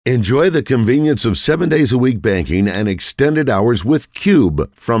Enjoy the convenience of 7 days a week banking and extended hours with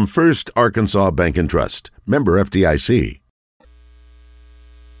Cube from First Arkansas Bank and Trust. Member FDIC.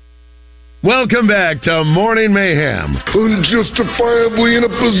 Welcome back to Morning Mayhem. Unjustifiably in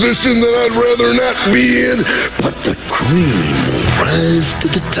a position that I'd rather not be in, but the cream will rise to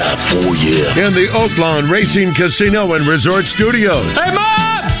the top for you. In the Oaklawn Racing Casino and Resort Studios. Hey,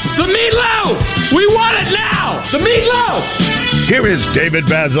 Mom! The meatloaf! We want it now! The meatloaf! Here is David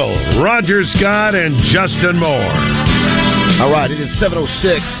Basil, Roger Scott, and Justin Moore. All right, it is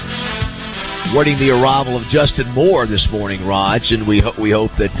 7:06. Waiting the arrival of Justin Moore this morning, Raj, and we hope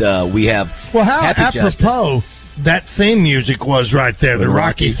that we have. Well, how happy apropos that theme music was right there, the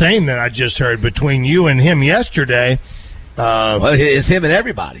Rocky theme that I just heard between you and him yesterday. Well, it's him and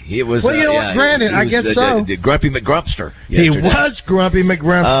everybody. It was. Well, you know what? Granted, I guess so. Grumpy McGrumpster. He was Grumpy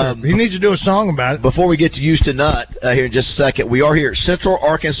McGrumpster. He needs to do a song about it. Before we get to Houston Nutt here in just a second, we are here at Central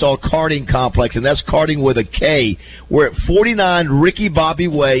Arkansas Karting Complex, and that's karting with a K. We're at 49 Ricky Bobby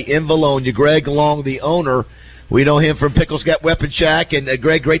Way in Valonia. Greg Long, the owner. We know him from Pickles Got Weapon Shack. And,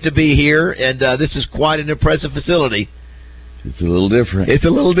 Greg, great to be here. And this is quite an impressive facility. It's a little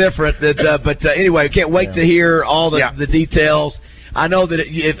different. But anyway, I can't wait to hear all the details. I know that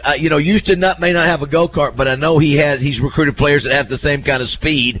Houston Nutt may not have a go-kart, but I know he's recruited players that have the same kind of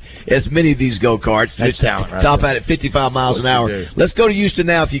speed as many of these go-karts. That's talent right top there. out at 55 miles an hour. Let's go to Houston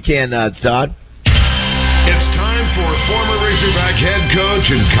now if you can, Todd. It's time for former Razorback head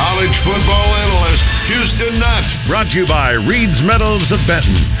coach and college football analyst Houston Nutt. Brought to you by Reed's Metals of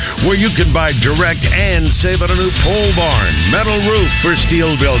Benton, where you can buy direct and save on a new pole barn, metal roof for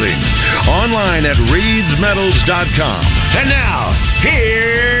steel building. Online at reedsmetals.com. And now,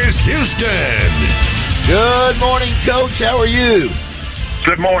 here's Houston. Good morning, Coach. How are you?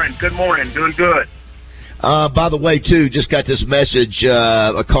 Good morning. Doing good. By the way, too, just got this message.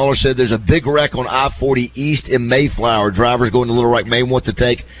 A caller said there's a big wreck on I-40 East in Mayflower. Drivers going to Little Rock may want to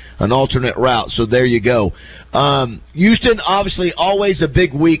take an alternate route. So there you go. Houston, obviously, always a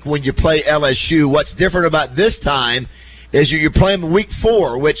big week when you play LSU. What's different about this time is you're playing week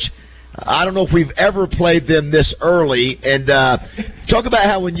 4, which I don't know if we've ever played them this early. And talk about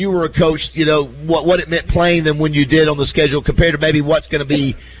how when you were a coach, what it meant playing them when you did on the schedule compared to maybe what's going to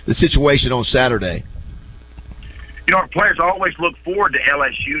be the situation on Saturday. Our players always look forward to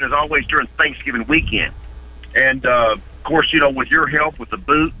LSU, and it's always during Thanksgiving weekend. And, of course, with your help with the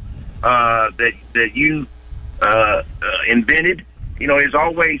boot that you invented, we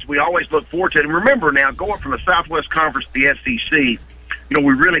always look forward to it. And remember now, going from the Southwest Conference to the SEC,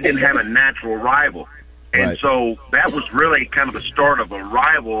 we really didn't have a natural rival. And right. So that was really kind of the start of a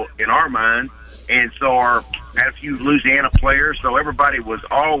rival in our mind. And so had a few Louisiana players, so everybody was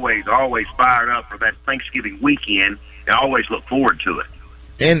always fired up for that Thanksgiving weekend and always look forward to it.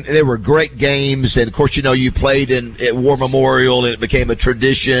 And they were great games, and of course, you played at War Memorial, and it became a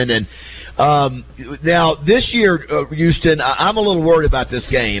tradition. And now this year, Houston, I'm a little worried about this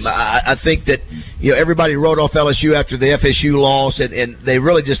game. I think that everybody wrote off LSU after the FSU loss, and they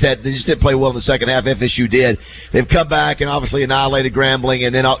really just didn't play well in the second half. FSU did. They've come back and obviously annihilated Grambling,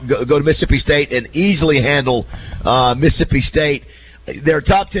 and then go to Mississippi State and easily handle Mississippi State. They're a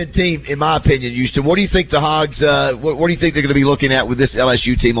top 10 team, in my opinion, Houston. What do you think the Hogs? What do you think they're going to be looking at with this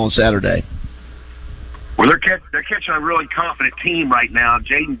LSU team on Saturday? Well, they're catching a really confident team right now.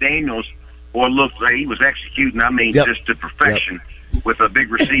 Jaden Daniels, boy, looks like he was executing. Just to perfection with a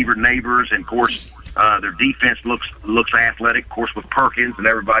big receiver, Neighbors, and of course their defense looks athletic. Of course with Perkins and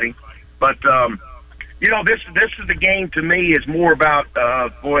everybody. But this is the game to me is more about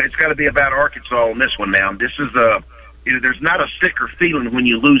it's got to be about Arkansas on this one now. This is there's not a sicker feeling when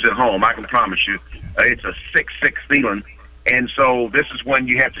you lose at home. I can promise you, it's a sick feeling. And so this is when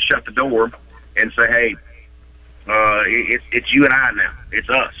you have to shut the door and say, hey, it's you and I now. It's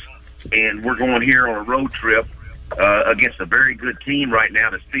us. And we're going here on a road trip against a very good team right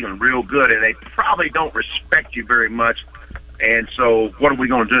now that's feeling real good, and they probably don't respect you very much. And so what are we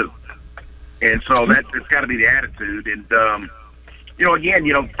going to do? And so it's got to be the attitude. And,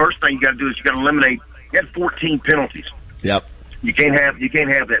 first thing you got to do is you got to eliminate – you had 14 penalties. Yep. You can't have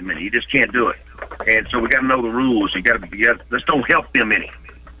that many. You just can't do it. And so we got to know the rules. Let's don't help them any.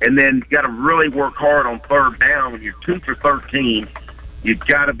 And then you got to really work hard on third down. When you're 2 for 13, you've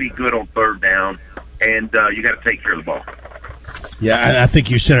got to be good on third down, and you got to take care of the ball. Yeah, I think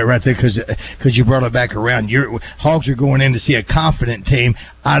you said it right there because you brought it back around. Your Hogs are going in to see a confident team.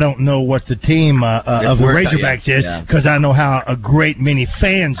 I don't know what the team of the Razorbacks is because I know how a great many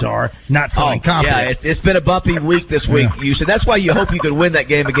fans are not feeling confident. Yeah, it's been a bumpy week this week. You said that's why you hope you could win that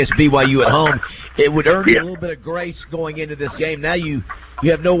game against BYU at home. It would earn you a little bit of grace going into this game. Now you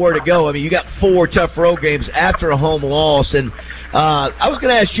you have nowhere to go. I mean, you got 4 tough road games after a home loss. And I was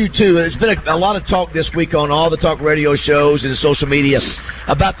going to ask you, too, there's been a lot of talk this week on all the talk radio shows and social media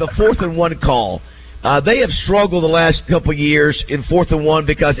about the 4th and 1 call. They have struggled the last couple of years in 4th and 1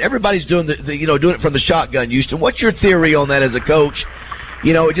 because everybody's doing doing it from the shotgun, Houston. What's your theory on that as a coach?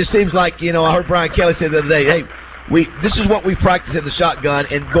 It just seems like, I heard Brian Kelly say the other day, hey, this is what we practice in the shotgun,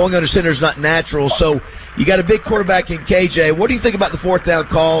 and going under center is not natural. So you got a big quarterback in KJ. What do you think about the 4th down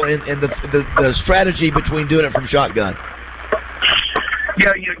call and the strategy between doing it from shotgun?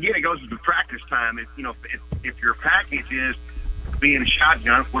 Yeah, again, it goes to practice time. If your package is being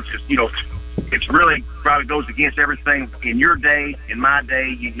shotgun, which is, it's really probably goes against everything in your day, in my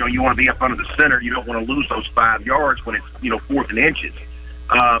day. You want to be up under the center. You don't want to lose those 5 yards when it's 4th and inches.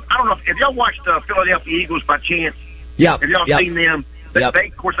 I don't know if y'all watched Philadelphia Eagles by chance. Yeah. Have y'all seen them? Yep.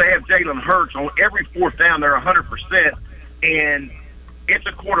 Of course, they have Jalen Hurts on every 4th down. They're 100%, and it's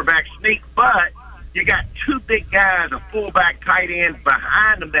a quarterback sneak. But you got 2 big guys, a fullback, tight end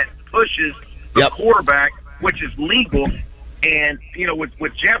behind them that pushes the quarterback, which is legal. And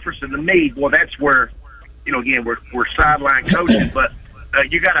with Jefferson, to me, well, that's where again we're sideline coaching, but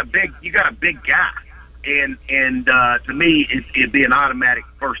you got a big guy, and to me it'd be an automatic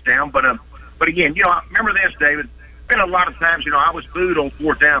first down. But again, remember this, David. Been a lot of times, I was booed on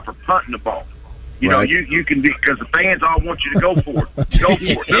 4th down for punting the ball. Right. You can be, because the fans all want you to go for it. Go for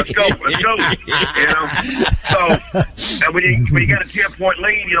it. Let's go. So when you got a 10-point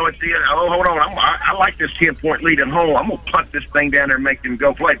lead, it's hold on. I like this 10-point lead at home. I'm gonna punt this thing down there and make them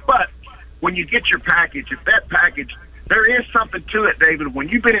go play. But when you get your package, if that package, there is something to it, David. When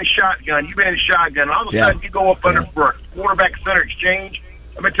you've been in shotgun, all of a sudden you go up under for a quarterback center exchange.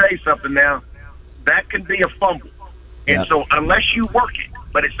 Let me tell you something now. That can be a fumble. And so unless you work it,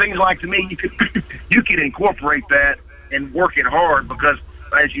 but it seems like to me you can incorporate that and work it hard because,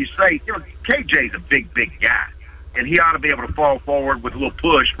 as you say, KJ's a big guy, and he ought to be able to fall forward with a little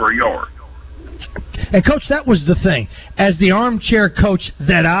push for a yard. And, Coach, that was the thing. As the armchair coach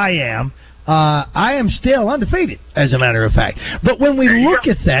that I am still undefeated, as a matter of fact. But when we look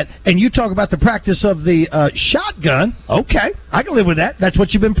at that, and you talk about the practice of the shotgun, okay, I can live with that. That's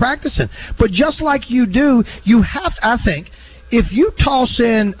what you've been practicing. But just like you do, you have, I think, if you toss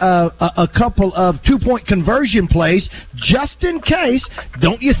in a couple of 2-point conversion plays, just in case,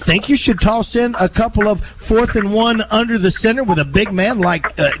 don't you think you should toss in a couple of 4th and 1 under the center with a big man like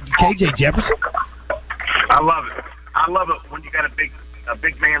KJ Jefferson? I love it. I love it when you got a big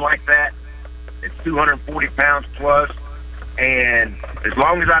man like that. It's 240 pounds plus, and as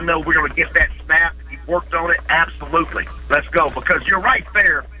long as I know we're going to get that snap, you've worked on it, absolutely. Let's go, because you're right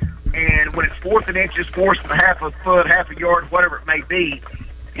there. And when it's 4th and inches, 4th and half a foot, half a yard, whatever it may be,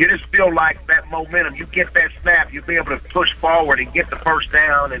 you just feel like that momentum. You get that snap, you'll be able to push forward and get the first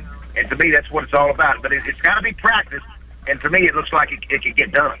down. And to me, that's what it's all about. But it's got to be practiced. And to me, it looks like it can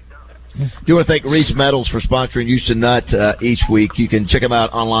get done. Do want to thank Reed's Metals for sponsoring Houston Nut each week. You can check them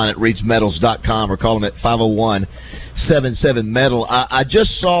out online at reedsmetals.com or call them at 501-77-METAL. I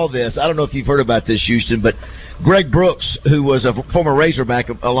just saw this. I don't know if you've heard about this, Houston, but Greg Brooks, who was a former Razorback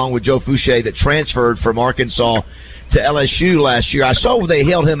along with Joe Fouché that transferred from Arkansas to LSU last year, I saw they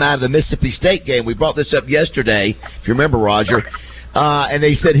held him out of the Mississippi State game. We brought this up yesterday, if you remember, Roger. And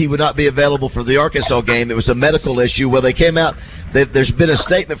they said he would not be available for the Arkansas game. It was a medical issue. Well, they came out. There's been a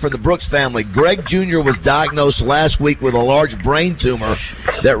statement from the Brooks family. Greg Jr. was diagnosed last week with a large brain tumor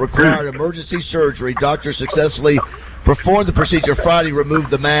that required emergency surgery. Doctors successfully performed the procedure Friday, removed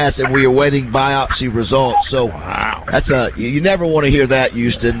the mass, and we are awaiting biopsy results. So that's you never want to hear that,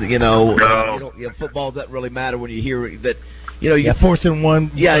 Houston. Football doesn't really matter when you hear that. 4th and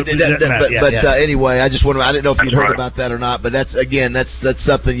 1. Anyway, I just I didn't know if you'd heard about that or not. But that's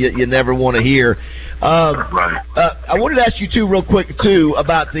something you never want to hear. I wanted to ask you real quick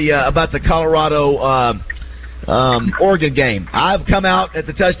about the Colorado Oregon game. I've come out at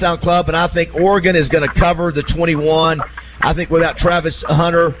the Touchdown Club, and I think Oregon is going to cover the 21. I think without Travis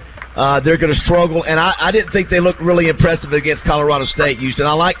Hunter, they're going to struggle, and I didn't think they looked really impressive against Colorado State, Houston.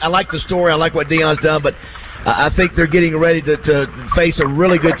 I like the story. I like what Deion's done, but I think they're getting ready to face a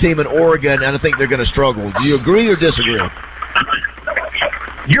really good team in Oregon, and I think they're going to struggle. Do you agree or disagree?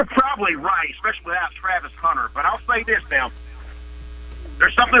 You're probably right, especially without Travis Hunter. But I'll say this now.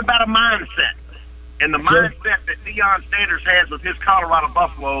 There's something about a mindset. And the mindset that Deion Sanders has with his Colorado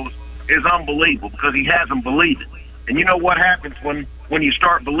Buffaloes is unbelievable because he has them believing. And you know what happens when you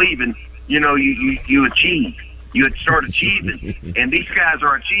start believing, you achieve. You start achieving. And these guys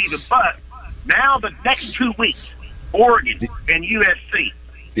are achieving. But now the next 2 weeks, Oregon and USC,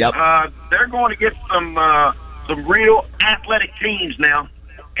 they're going to get some some real athletic teams now,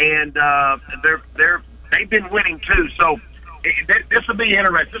 and they've been winning too. So this will be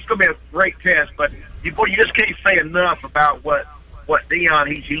interesting. This is going to be a great test. But you just can't say enough about what Dion.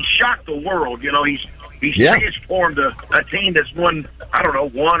 He's shocked the world. You know, he's transformed a team that's won. I don't know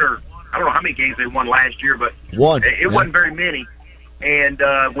how many games they won last year, but it wasn't very many. And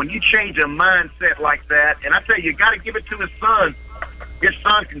when you change a mindset like that, and I tell you got to give it to his son. His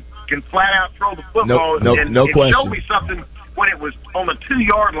son can flat out throw the football. No question. It showed me something when it was on the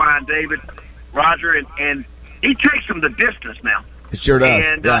 2-yard line, David, Roger, and he takes them the distance now. It sure does.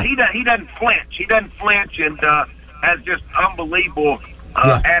 And he doesn't flinch. He doesn't flinch, and has just unbelievable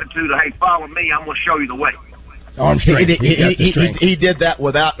attitude of, hey, follow me, I'm going to show you the way. He did that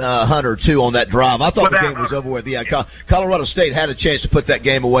without Hunter, too, on that drive. I thought the game was over with. Yeah, Colorado State had a chance to put that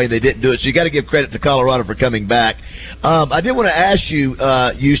game away, and they didn't do it. So you got to give credit to Colorado for coming back. I did want to ask you,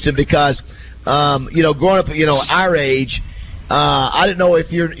 Houston, because, growing up, our age, I didn't know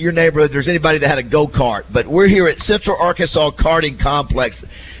if your neighborhood, there's anybody that had a go-kart, but we're here at Central Arkansas Karting Complex.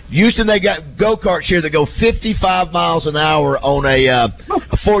 Houston, they got go-karts here that go 55 miles an hour on a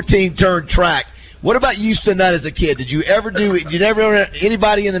 14-turn track. What about Houston Nutt as a kid? Did you ever know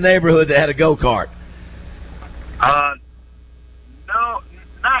anybody in the neighborhood that had a go-kart? No,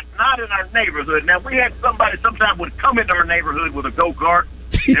 not in our neighborhood. Now, we had somebody sometimes would come into our neighborhood with a go-kart,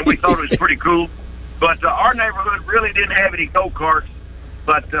 and we thought it was pretty cool. But our neighborhood really didn't have any go-karts.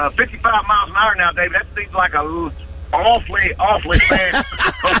 But 55 miles an hour now, David, that seems like a awfully fast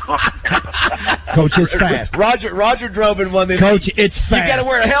go-kart. Coach, it's fast. Roger drove in one. Coach, it's fast. You got to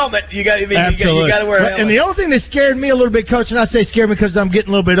wear a helmet. You got to wear a helmet. And the only thing that scared me a little bit, Coach, and I say scared me because I'm getting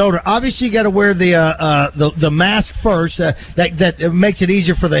a little bit older. Obviously, you got to wear the mask first. That makes it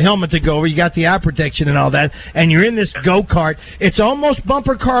easier for the helmet to go over. You got the eye protection and all that. And you're in this go-kart. It's almost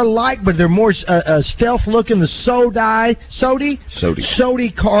bumper car-like, but they're more stealth-looking. The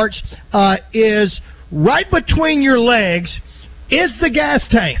Sodi carts is right between your legs is the gas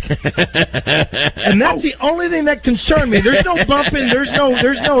tank, and that's the only thing that concerned me. There's no bumping. There's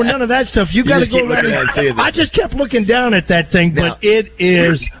no none of that stuff. You got to go around. I just kept looking down at that thing, but it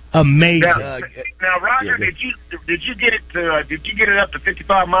is amazing. Now, Roger, did you get it up to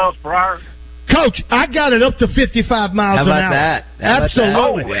 55 miles per hour? Coach, I got it up to 55 miles an hour. That?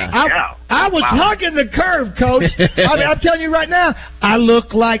 Absolutely. I was hugging the curve, Coach. I'm telling you right now, I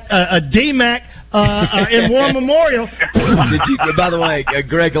look like a D-Mac in War Memorial. By the way,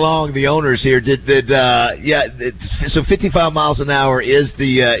 Greg Long, the owner's here. So 55 miles an hour is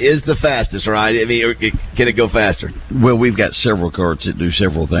the fastest, right? I mean, can it go faster? Well, we've got several carts that do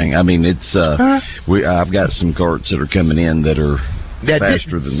several things. I mean, it's I've got some carts that are coming in that are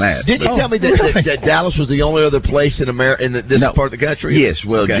faster than that. Did you tell me that Dallas was the only other place in America in this part of the country? Yes,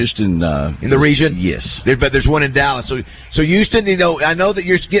 well, just in the region. Yes, but there's one in Dallas. So Houston, I know that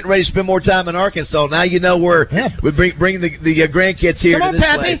you're getting ready to spend more time in Arkansas. Now you know where we bring the grandkids here. Come on, to this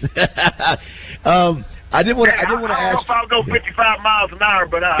Pappy. place. I didn't want to ask. I don't know if I'll go 55 miles an hour,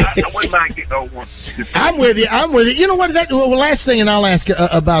 but I wouldn't mind getting over one. I'm with you. You know what? Last thing, and I'll ask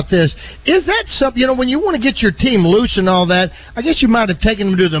about this. Is that something, when you want to get your team loose and all that, I guess you might have taken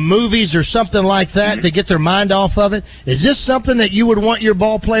them to the movies or something like that to get their mind off of it. Is this something that you would want your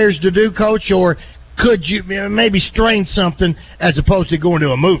ball players to do, Coach, or could you maybe strain something as opposed to going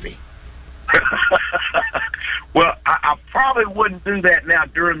to a movie? Well, I probably wouldn't do that now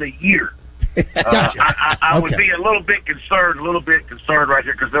during the year. Gotcha. I would be a little bit concerned right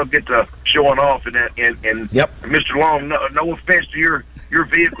here because they'll get to showing off and Mr. Long, no offense to your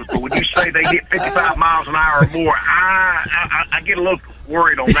vehicles, but when you say they get 55 miles an hour or more, I get a little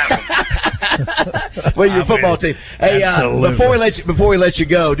worried on that one. Well, your football team. Hey, before we let you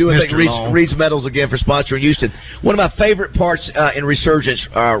go, do thank Reed's Metals again for sponsoring Houston. One of my favorite parts in Resurgence,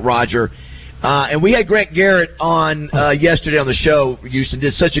 Roger. And we had Grant Garrett on yesterday on the show. Houston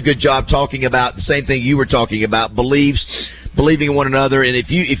did such a good job talking about the same thing you were talking about, believing in one another. And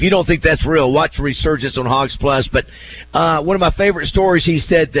if you don't think that's real, watch Resurgence on Hogs Plus. But one of my favorite stories, he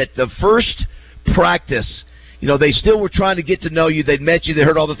said that the first practice, they still were trying to get to know you. They'd met you, they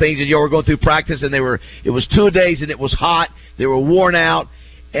heard all the things, and you were going through practice, and it was 2 days, and it was hot. They were worn out.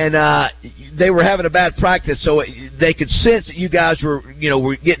 And they were having a bad practice, so they could sense that you guys were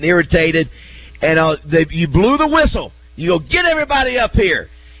getting irritated. And you blew the whistle. You go, get everybody up here.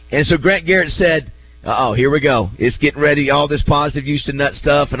 And so Grant Garrett said, here we go. It's getting ready. All this positive Houston Nut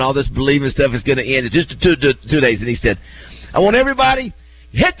stuff and all this believing stuff is going to end in just 2 days. And he said, I want everybody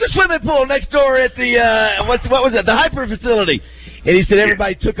hit the swimming pool next door at the what was it? The Hyper facility. And he said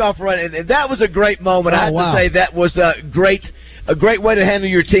everybody took off running. And that was a great moment. I have to say that was a great way to handle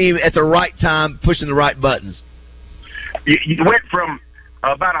your team at the right time, pushing the right buttons. You went from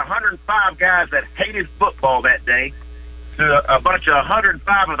about 105 guys that hated football that day to a bunch of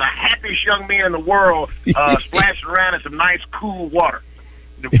 105 of the happiest young men in the world splashing around in some nice, cool water.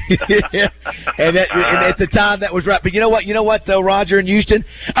 and at the time that was right. But you know what though, Roger in Houston,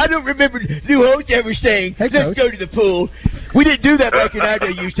 I don't remember New Host ever saying, "Let's go to the pool." We didn't do that back in our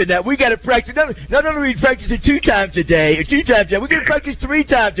day, Houston. Now we got to practice. Not only we practice it 2 times a day, or 2 times a day, we're going to practice 3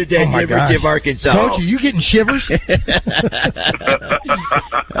 times a day. University of Arkansas. Coach, are you getting shivers?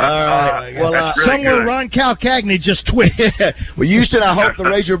 All right. Well, somewhere Ron Calcagney just twitched. Well, Houston, I hope the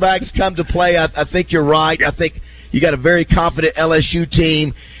Razorbacks come to play. I think you're right. I think you got a very confident LSU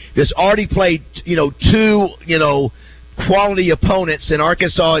team that's already played, 2, quality opponents, and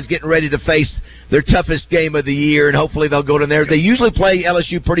Arkansas is getting ready to face their toughest game of the year, and hopefully they'll go to there. They usually play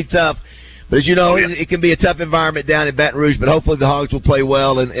LSU pretty tough, but as you know, it can be a tough environment down in Baton Rouge, but hopefully the Hogs will play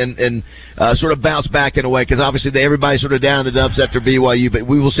well and sort of bounce back in a way, because obviously everybody's sort of down in the dumps after BYU, but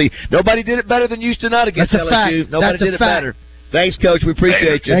we will see. Nobody did it better than Houston Nutt against That's LSU. Nobody did it better. Thanks, Coach. We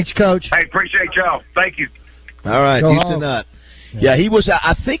appreciate you. Thanks, Coach. Hey, appreciate y'all. Thank you. All right, Houston Nutt. Yeah, he was.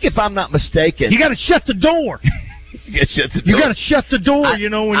 I think, if I'm not mistaken, you got to shut the door. You got to shut the door.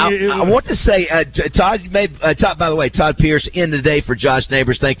 I want to say, Todd. Todd. By the way, Todd Pierce in today for Josh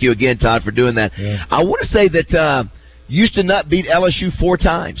Neighbors. Thank you again, Todd, for doing that. Yeah. I want to say that Houston Nutt beat LSU 4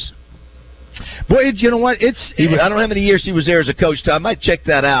 times. Boy, you know what? I don't know how many years he was there as a coach. Todd, I might check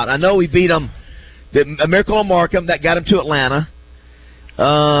that out. I know he beat them. A Miracle on Markham that got him to Atlanta.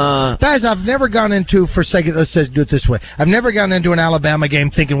 Guys, I've never gone into, let's do it this way. I've never gone into an Alabama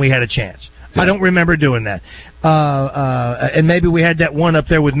game thinking we had a chance. Yeah. I don't remember doing that. And maybe we had that one up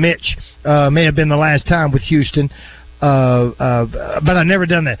there with Mitch. May have been the last time with Houston. But I've never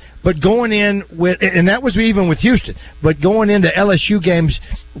done that. But going in and that was even with Houston, but going into LSU games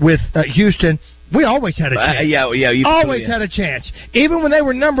with Houston, we always had a chance. You always had a chance. Even when they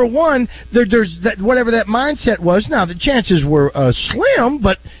were number 1, there's that, whatever that mindset was. Now, the chances were slim,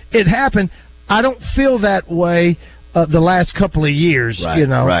 but it happened. I don't feel that way the last couple of years. Right,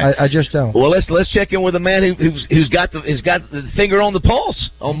 right. I just don't. Well, let's check in with a man who's got the finger on the pulse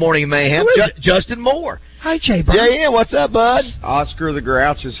on Morning Mayhem, Justin Moore. Hi, Jay. Bud. Yeah, what's up, bud? Oscar the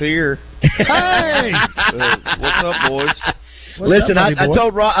Grouch is here. Hey! What's up, boys? Listen, I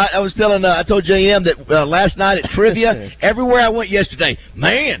told Rob, I told JM that last night at trivia, everywhere I went yesterday,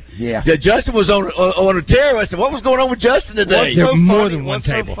 man, Justin was on a tear. I said, what was going on with Justin today? What's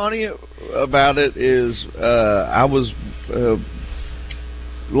so funny about it is I was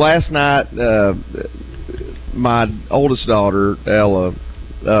last night. My oldest daughter, Ella,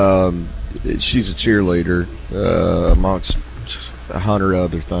 she's a cheerleader amongst 100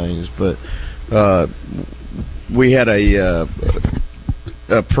 other things, but we had a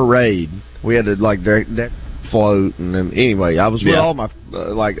parade. We had to deck float, and then, anyway, I was with all my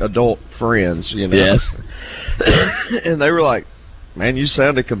adult friends, Yes. And they were like, "Man, you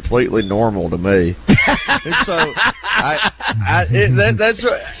sounded completely normal to me." And so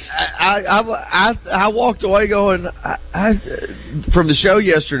I walked away going, from the show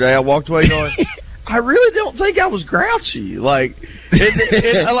yesterday. I walked away going, I really don't think I was grouchy.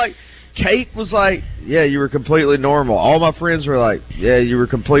 Kate was like, "Yeah, you were completely normal." All my friends were like, "Yeah, you were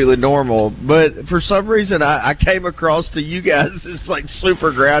completely normal." But for some reason, I came across to you guys as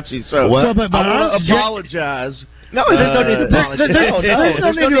super grouchy. So I want to apologize. No, there's no need to apologize.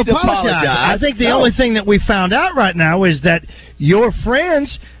 There's no need to apologize. I think the only thing that we found out right now is that your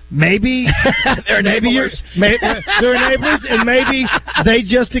friends. Maybe they're neighbors. They're neighbors, and maybe they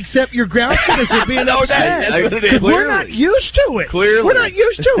just accept your grouchiness as being upset. Because we're not used to it. Clearly, we're not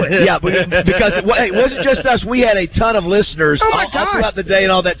used to it. Yeah, because it wasn't just us. We had a ton of listeners all throughout the day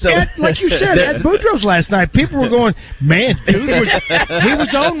and all that. So, like you said, at Boudreaux's last night, people were going, "Man, dude, he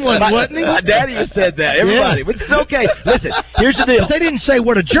was on one, wasn't he?" My daddy has said that. Everybody, but it's okay. Listen, here's the deal. But they didn't say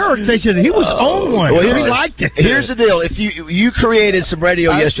what a jerk. They said he was on one. Well, he liked it. Here's the deal. If you created some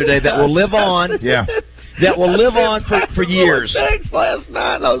radio yesterday that will live on, that will live on for years. Thanks last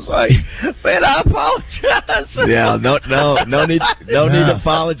night. I was like, man, I apologize. Yeah, no need to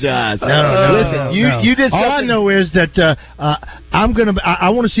apologize. No. Listen, you did. All I know is that I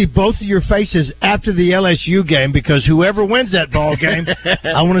want to see both of your faces after the LSU game, because whoever wins that ball game,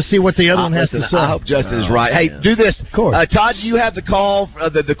 I want to see what the other one has to say. I hope Justin is right. Hey, do this. Of course. Todd, do you have the call,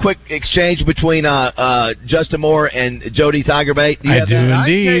 the quick exchange between Justin Moore and Jody Tigerbait? I do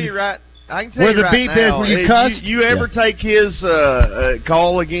indeed. I can tell you right now, where you cuss? You ever take his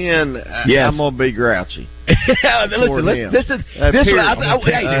call again, I'm going to be grouchy. Listen, this is we should.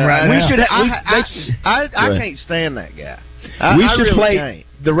 I can't stand that guy. We should play.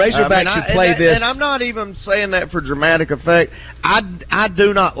 the Razorbacks should play this. And I'm not even saying that for dramatic effect. I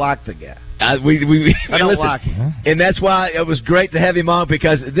do not like the guy. I don't like him. And that's why it was great to have him on,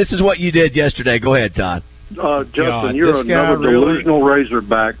 because this is what you did yesterday. Go ahead, Todd. Justin, you're another delusional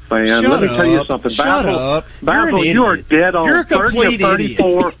Razorback fan. Let me tell you something. Basil, you are dead on. You're a complete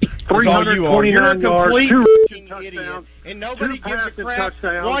 34, 329 yards, 2 touchdowns, and nobody gives a crap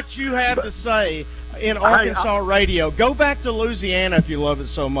what you have to say in Arkansas radio. Go back to Louisiana if you love it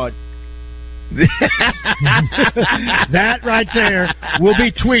so much. That right there will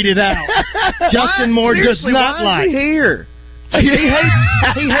be tweeted out. Justin Moore does not like. Why is he here?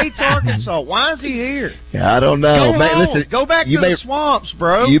 He hates Arkansas. Why is he here? Yeah, I don't know. Listen, go back to the swamps,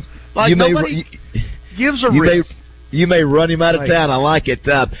 bro. Nobody gives a rip. You may run him out of town. I like it.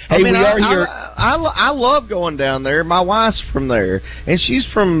 We are here. I love going down there. My wife's from there, and she's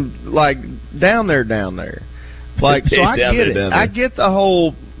from down there. So I get it. I get the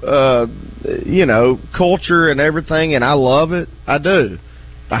whole culture and everything, and I love it. I do.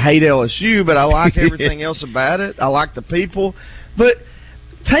 I hate LSU, but I like everything else about it. I like the people. But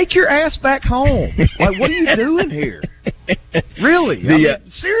take your ass back home. What are you doing here? Really?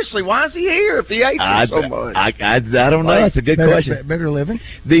 Seriously, why is he here if he hates us so much? I don't know. That's a good question. Better living.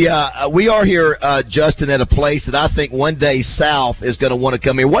 We are here, Justin, at a place that I think one day South is going to want to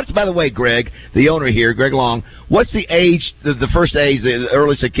come here. By the way, Greg, the owner here, Greg Long, what's the age, the first age, the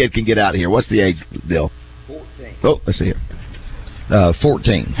earliest a kid can get out of here? What's the age, Bill? 14. Oh, let's see here.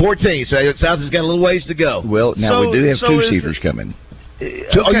 14. 14, so South has got a little ways to go. Well, now we do have two-seaters coming. Okay.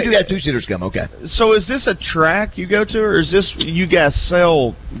 Oh, you do have two-seaters come, okay. So is this a track you go to, or is this you guys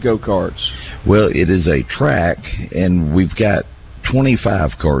sell go-karts? Well, it is a track, and we've got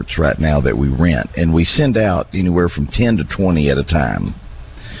 25 carts right now that we rent, and we send out anywhere from 10 to 20 at a time.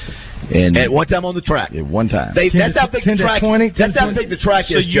 And at one time on the track? At one time. That's how big the track is. That's how big the track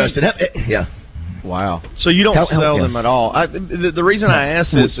is, Justin. Yeah. Wow. So you don't sell them at all. The reason I ask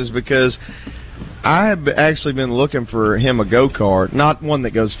this is because I have actually been looking for him a go-kart, not one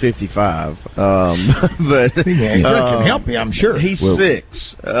that goes 55. But he can help you, I'm sure. He's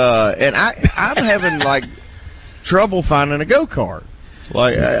 6. And I'm having, trouble finding a go-kart.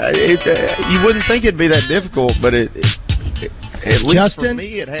 You wouldn't think it'd be that difficult, but at least Justin, for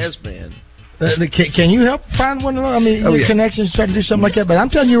me, it has been. Can you help find one of them? I mean, your connections, try to do something like that. But I'm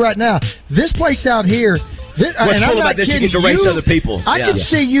telling you right now, this place out here. What's cool about this? You get to race other people. I can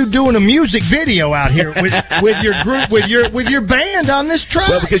see you doing a music video out here with your group, with your band on this track.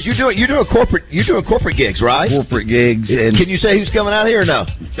 Well, because you're doing corporate gigs, right? Corporate gigs. And can you say who's coming out here or no?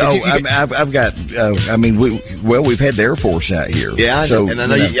 I've got. We've had the Air Force out here. Yeah, so and I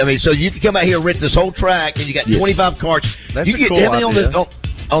know so you can come out here and rent this whole track, and you got 25 carts. That's you a cool idea.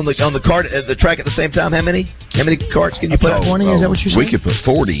 On the cart at the track at the same time. How many carts can you put? 20? Is that what you're saying? We could put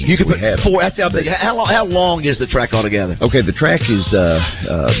 40. You could put 4. That's how big. How long is the track altogether? Okay, the track is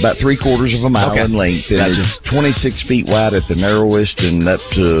about 3/4 of a mile in length, and it's 26 feet wide at the narrowest, and up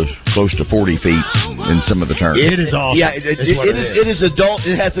to close to 40 feet in some of the turns. It is awesome. Yeah, it is adult.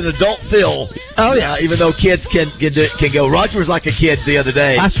 It has an adult feel. Oh yeah, even though kids can go. Roger was like a kid the other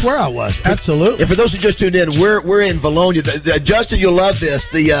day. I swear I was. Absolutely. And for those who just tuned in, we're in Bologna. Justin, you'll love this.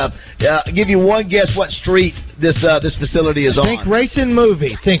 Give you one guess what street this facility is on. Think Racing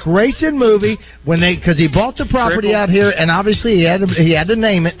Movie. Because he bought the property out here, and obviously he had to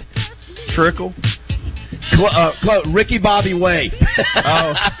name it. Trickle. Ricky Bobby Way.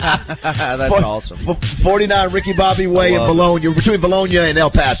 Oh, that's awesome. 49 Ricky Bobby Way in Bologna. Between Bologna and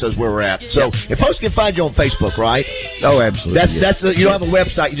El Paso is where we're at. So if folks can find you on Facebook, right? Oh, absolutely. You don't have a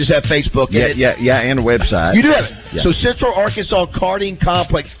website. You just have Facebook. Yeah, and a website. You do have it. Yeah. So Central Arkansas Karting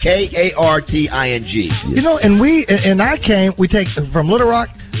Complex, KARTING. And we take from Little Rock,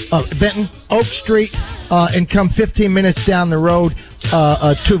 Benton, Oak Street, and come 15 minutes down the road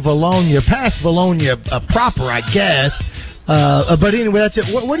to Bologna, past Bologna proper, I guess. But anyway, that's it.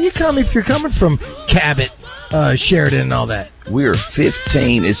 Where do you come if you're coming from Cabot, Sheridan, and all that? We are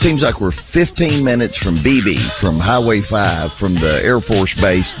 15. It seems like we're 15 minutes from BB, from Highway 5, from the Air Force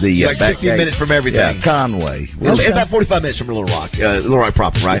Base. Like 15 minutes from everything. Yeah, Conway. About 45 minutes from Little Rock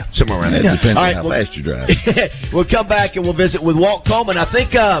proper, right? Yeah. Somewhere around there. It depends on how fast you drive. We'll come back and we'll visit with Walt Coleman. I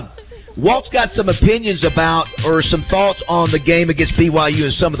think Walt's got some opinions about or some thoughts on the game against BYU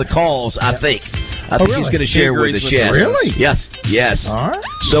and some of the calls, I think. I think he's going to share with us. Yes. Really? Yes. All right.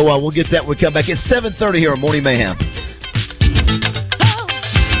 So we'll get that when we come back. It's 7:30 here on Morning Mayhem.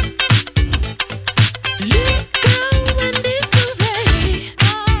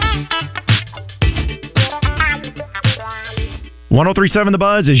 103.7 The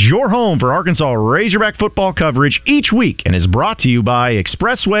Buzz is your home for Arkansas Razorback football coverage each week and is brought to you by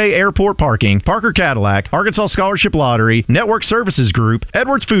Expressway Airport Parking, Parker Cadillac, Arkansas Scholarship Lottery, Network Services Group,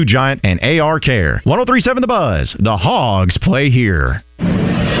 Edwards Food Giant, and AR Care. 103.7 The Buzz. The Hogs play here.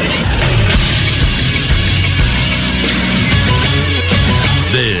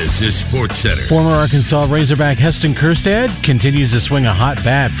 This is SportsCenter. Former Arkansas Razorback Heston Kjerstad continues to swing a hot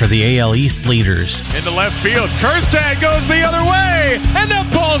bat for the AL East leaders. In the left field, Kjerstad goes the other way, and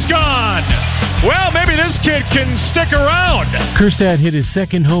that ball's gone. Well, maybe this kid can stick around. Kjerstad hit his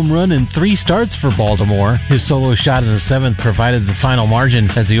second home run in 3 starts for Baltimore. His solo shot in the 7th provided the final margin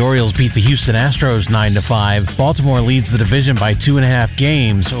as the Orioles beat the Houston Astros 9-5. Baltimore leads the division by 2.5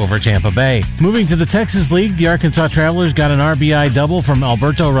 games over Tampa Bay. Moving to the Texas League, the Arkansas Travelers got an RBI double from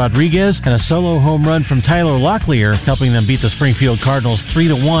Alberto Rodriguez and a solo home run from Tyler Locklear, helping them beat the Springfield Cardinals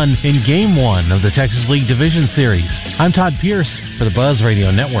 3-1 in Game 1 of the Texas League Division Series. I'm Todd Pierce for the Buzz Radio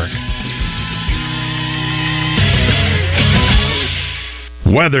Network.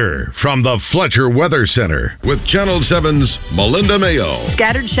 Weather from the Fletcher Weather Center with Channel 7's Melinda Mayo.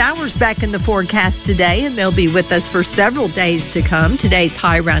 Scattered showers back in the forecast today, and they'll be with us for several days to come. Today's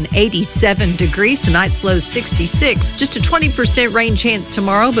high around 87 degrees. Tonight's low 66. Just a 20% rain chance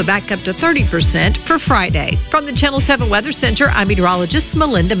tomorrow, but back up to 30% for Friday. From the Channel 7 Weather Center, I'm meteorologist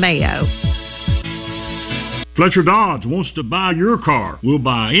Melinda Mayo. Fletcher Dodge wants to buy your car. We'll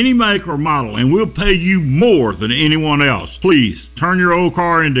buy any make or model, and we'll pay you more than anyone else. Please, turn your old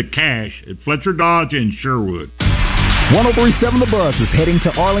car into cash at Fletcher Dodge in Sherwood. 103.7 The Buzz is heading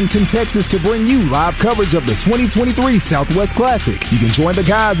to Arlington, Texas to bring you live coverage of the 2023 Southwest Classic. You can join the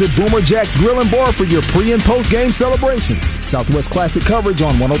guys at Boomer Jack's Grill and Bar for your pre- and post-game celebrations. Southwest Classic coverage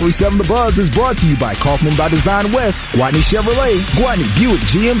on 103.7 The Buzz is brought to you by Kaufman by Design West, Gwatney Chevrolet, Gwatney Buick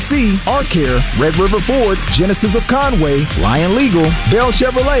GMC, R-Care, Red River Ford, Genesis of Conway, Lion Legal, Bell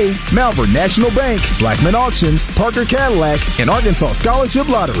Chevrolet, Malvern National Bank, Blackman Auctions, Parker Cadillac, and Arkansas Scholarship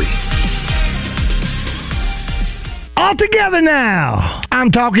Lottery. All together now. I'm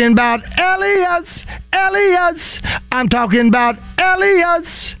talking about Elias. I'm talking about Elias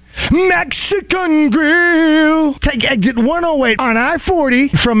Mexican Grill. Take exit 108 on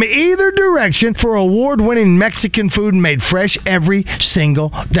I-40 from either direction for award-winning Mexican food made fresh every single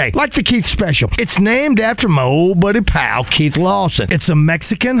day. Like the Keith Special. It's named after my old buddy pal, Keith Lawson. It's a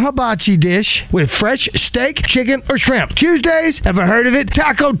Mexican hibachi dish with fresh steak, chicken, or shrimp. Tuesdays, ever heard of it?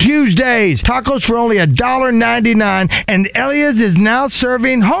 Taco Tuesdays. Tacos for only $1.99, and Elias is now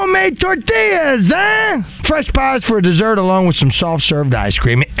serving homemade tortillas, Fresh pies for a dessert along with some soft-served ice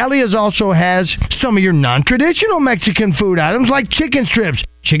cream. Elias also has some of your non-traditional Mexican food items like chicken strips,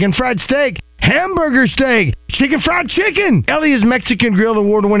 chicken fried steak, hamburger steak, chicken fried chicken. Elias Mexican Grill,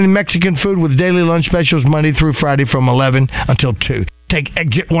 award-winning Mexican food with daily lunch specials Monday through Friday from 11 until 2. Take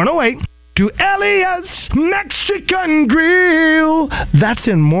exit 108 to Elias Mexican Grill. That's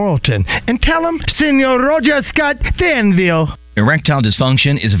in Morrilton. And tell them Senor Roger Scott Danville. Erectile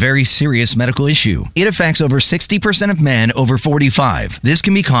dysfunction is a very serious medical issue. It affects over 60% of men over 45. This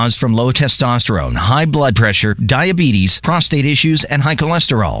can be caused from low testosterone, high blood pressure, diabetes, prostate issues, and high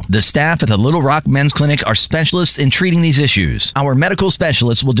cholesterol. The staff at the Little Rock Men's Clinic are specialists in treating these issues. Our medical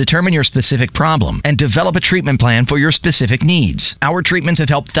specialists will determine your specific problem and develop a treatment plan for your specific needs. Our treatments have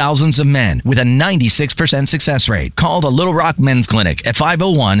helped thousands of men with a 96% success rate. Call the Little Rock Men's Clinic at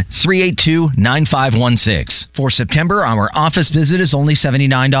 501-382-9516. For September, our office visit is only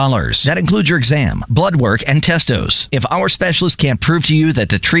 $79. That includes your exam, blood work, and testos. If our specialist can't prove to you that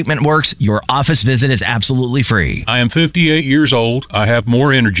the treatment works, your office visit is absolutely free. I am 58 years old. I have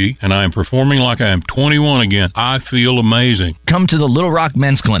more energy, and I am performing like I am 21 again. I feel amazing. Come to the Little Rock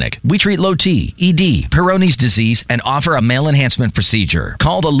Men's Clinic. We treat low T, ED, Peyronie's disease, and offer a male enhancement procedure.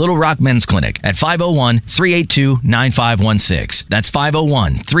 Call the Little Rock Men's Clinic at 501-382-9516. That's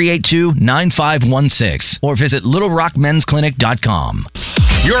 501-382-9516. Or visit littlerockmensclinic.com.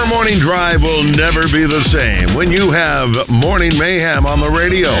 Your morning drive will never be the same when you have Morning Mayhem on the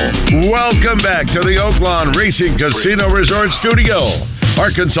radio. Welcome back to the Oaklawn Racing Casino Resort Studio,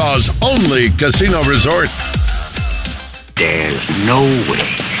 Arkansas's only casino resort. There's no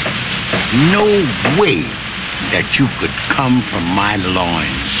way that you could come from my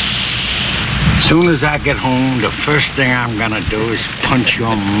loins. Soon as I get home, the first thing I'm gonna do is punch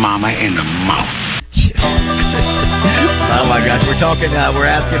your mama in the mouth. Oh my gosh, we're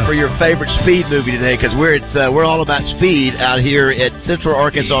asking for your favorite speed movie today because we're all about speed out here at Central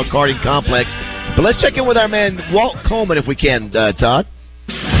Arkansas Karting Complex. But let's check in with our man Walt Coleman if we can, Todd.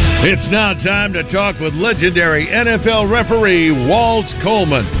 It's now time to talk with legendary NFL referee Walt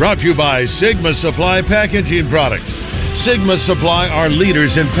Coleman. Brought to you by Sigma Supply Packaging Products. Sigma Supply are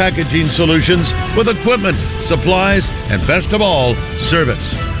leaders in packaging solutions with equipment, supplies, and best of all,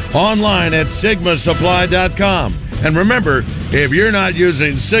 service. Online at SigmaSupply.com. And remember, if you're not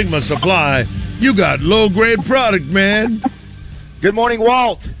using Sigma Supply, you got low-grade product, man. Good morning,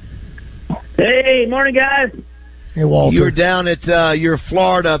 Walt. Hey, morning, guys. Hey, Walter. You were down at your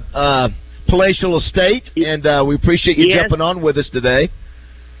Florida palatial estate, and we appreciate you jumping on with us today.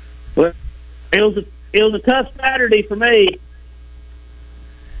 Well, it was a tough Saturday for me.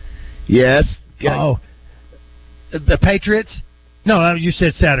 Yes. Oh, the Patriots? No, you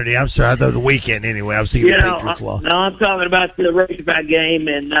said Saturday. I'm sorry. I thought the weekend anyway. I was thinking the Patriots lost. No, I'm talking about the Razorback game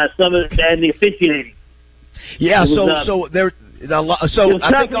and some of the officiating. Yeah, so it was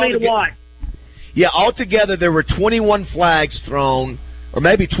I tough think for me to watch. Yeah, altogether there were 21 flags thrown, or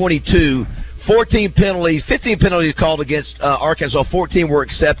maybe 22. 15 penalties called against Arkansas. 14 were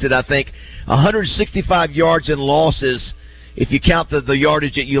accepted, I think. 165 yards in losses, if you count the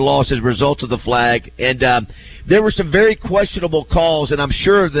yardage that you lost as a result of the flag. And there were some very questionable calls, and I'm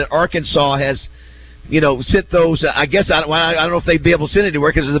sure that Arkansas has, sent those. I guess I don't know if they'd be able to send it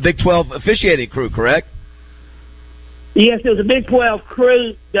anywhere because of the Big 12 officiating crew, correct? Yes, it was a Big 12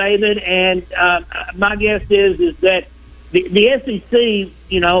 crew, David, and my guess is that the SEC, they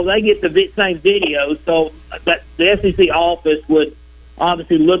get the same video, so but the SEC office would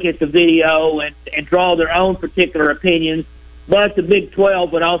obviously look at the video and draw their own particular opinions, but the Big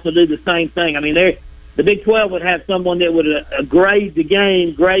 12 would also do the same thing. I mean, the Big 12 would have someone that would grade the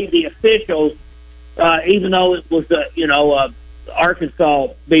game, grade the officials, even though it was Arkansas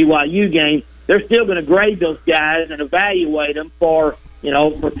BYU game. They're still going to grade those guys and evaluate them for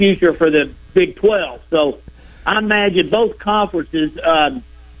future for the Big 12. So I imagine both conferences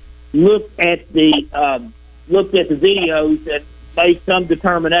looked at the videos and made some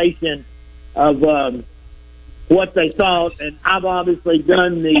determination of what they thought. And I've obviously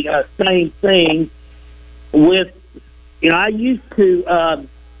done the same thing with. I used to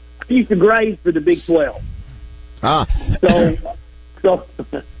grade for the Big 12.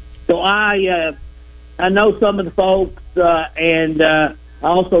 So I know some of the folks, and I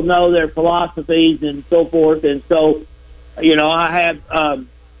also know their philosophies and so forth. And so, I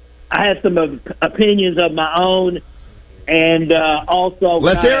have some opinions of my own, and also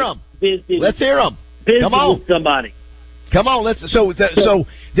let's hear them. Let's hear them. Come on, with somebody. Come on, So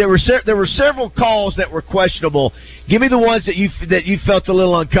there were several calls that were questionable. Give me the ones that you felt a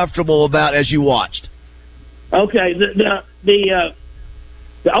little uncomfortable about as you watched. Okay, the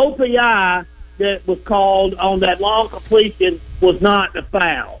OPI that was called on that long completion was not a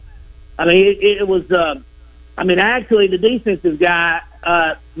foul. I mean, it was. Actually, the defensive guy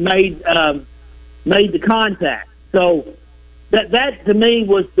made the contact. So that to me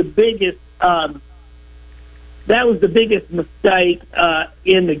was the biggest. That was the biggest mistake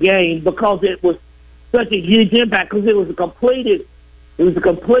in the game because it was such a huge impact because it was a completed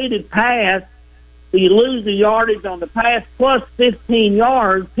pass. So you lose the yardage on the pass plus 15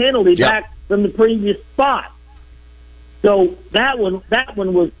 yards penalty back from the previous spot. So that one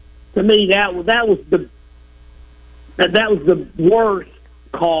was, to me, that was the worst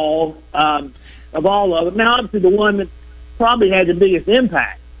call of all of them. Now, obviously, the one that probably had the biggest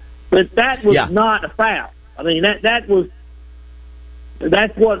impact, but that was not a foul. I mean, that's what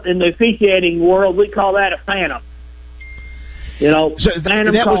in the officiating world we call that a phantom.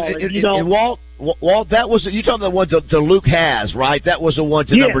 Phantom call. Walt, that was you talking about the one to Luke has, right? That was the one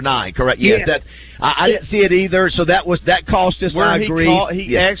to number 9, correct? Yes, that I didn't see it either. So that cost us. I agree.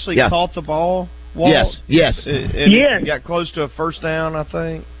 He actually caught the ball. Walt, yes. He got close to a first down, I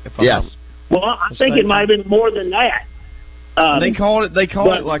think. Well, I think it might have been more than that. They called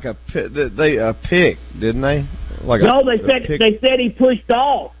it like a pick, didn't they? They said he pushed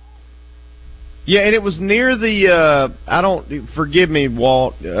off. Yeah, and it was near the. Forgive me,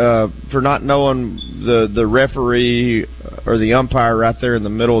 Walt, for not knowing the referee or the umpire right there in the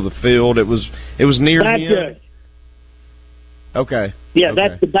middle of the field. It was near back the judge. Okay. Yeah,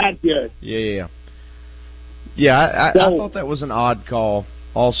 that's the back judge. Yeah. I thought that was an odd call.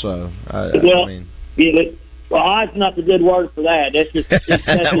 Also, odd's not the good word for that. That's just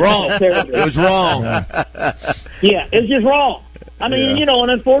wrong. It was wrong. Yeah, it's just wrong. I mean, and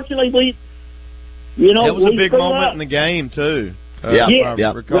unfortunately that was a big moment in the game too. If I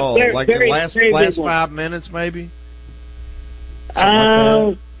recall, the last 5 minutes, maybe.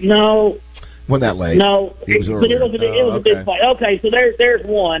 No. Wasn't that late? No, but it was a big fight. Okay, so there's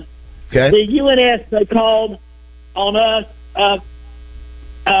one. Okay. The UNS they called on us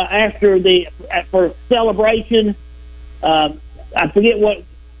for celebration. I forget what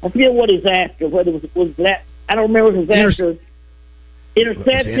he's after. Whether was that I don't remember if it was after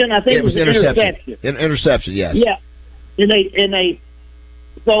interception. I think it was interception. Interception, yes. Yeah, and they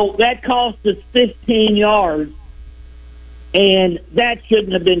so that cost us 15 yards, and that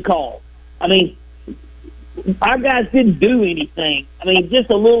shouldn't have been called. I mean, our guys didn't do anything. I mean, just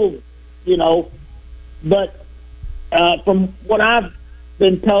a little, but from what I've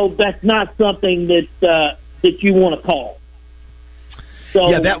been told, that's not something that you want to call. So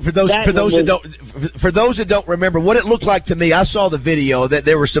yeah, for those that don't remember what it looked like to me, I saw the video that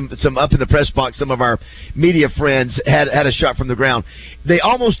there were some up in the press box. Some of our media friends had a shot from the ground. They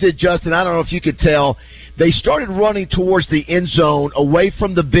almost did, Justin. I don't know if you could tell. They started running towards the end zone, away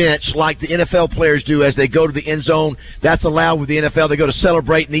from the bench, like the NFL players do as they go to the end zone. That's allowed with the NFL. They go to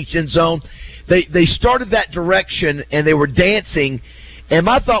celebrate in each end zone. They started that direction and they were dancing. And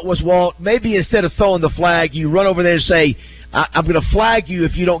my thought was, Walt, maybe instead of throwing the flag, you run over there and say, I'm going to flag you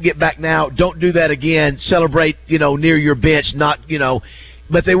if you don't get back now. Don't do that again. Celebrate, near your bench, not,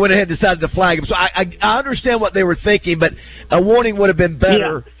 But they went ahead and decided to flag him. So I understand what they were thinking, but a warning would have been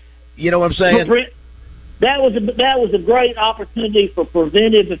better. Yeah. You know what I'm saying? That was a great opportunity for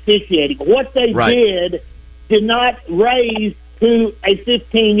preventive officiating. What they did not raise to a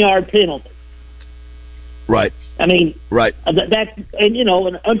 15-yard penalty. Right. I mean, that's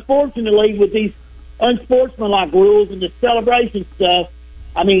and unfortunately with these unsportsmanlike rules and the celebration stuff,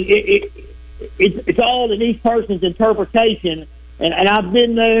 I mean, it's all in each person's interpretation. And I've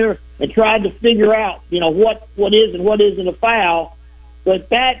been there and tried to figure out, what is and what isn't a foul, but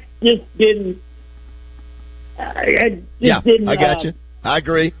that just didn't. I got you. I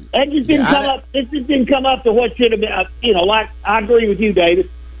agree. That just didn't come up. It just didn't come up to what should have been. Like I agree with you, David.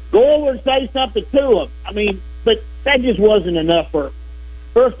 Go over and say something to them. I mean, but that just wasn't enough for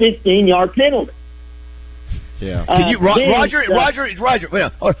a 15-yard penalty. Yeah. Can you, Roger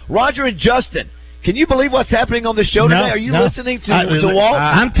and Justin? Can you believe what's happening on the show today? Are you listening to Walt?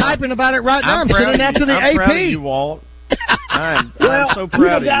 I'm typing about it right now. I'm sitting next to the AP. Proud of you, Walt. I'm so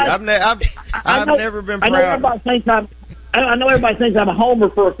proud of you. I've never been proud. I know everybody thinks I'm a homer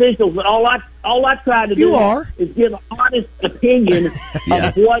for officials, but all I try to do is give an honest opinion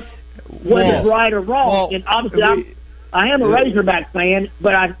of what is right or wrong. And obviously, I am a Razorback fan,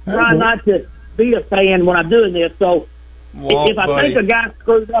 but I try not to be a fan when I'm doing this. So if I think a guy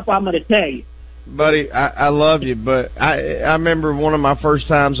screwed up, I'm going to tell you. Buddy, I love you, but I remember one of my first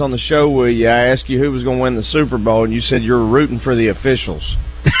times on the show with you, I asked you who was going to win the Super Bowl, and you said you were rooting for the officials.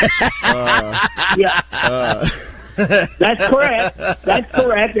 That's correct.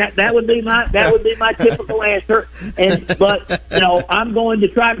 That would be my typical answer. But I'm going to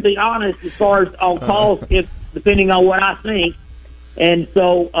try to be honest as far as on calls, depending on what I think. And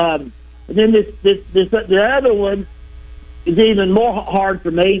so then the other one is even more hard for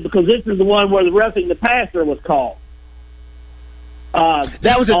me because this is the one where the roughing the passer was called.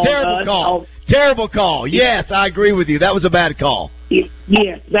 That was a terrible call. Terrible call. Yes, I agree with you. That was a bad call.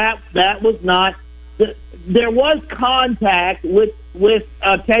 Yes, that was not. There was contact with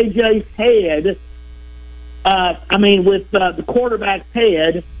KJ's head. With the quarterback's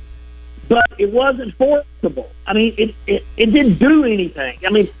head, but it wasn't forcible. I mean, it didn't do anything.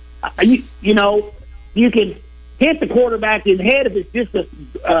 I mean, you can hit the quarterback in the head if it's just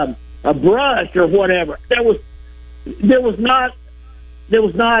a brush or whatever. There was not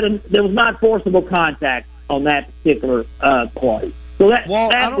forcible contact on that particular play. So that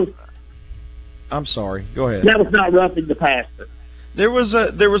was. I'm sorry. Go ahead. That was not roughing the passer. There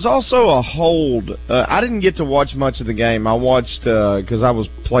was also a hold. I didn't get to watch much of the game. I watched because I was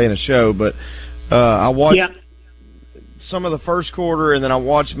playing a show, but I watched some of the first quarter, and then I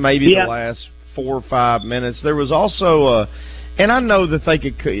watched maybe the last 4 or 5 minutes. There was also and I know that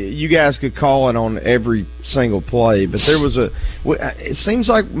you guys could call it on every single play, but there was it seems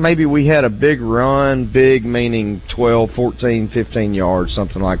like maybe we had a big run, big meaning 12, 14, 15 yards,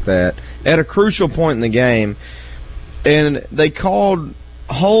 something like that, at a crucial point in the game, and they called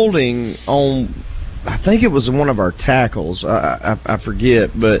holding on, I think it was one of our tackles, I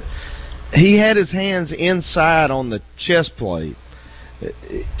forget, but he had his hands inside on the chest plate.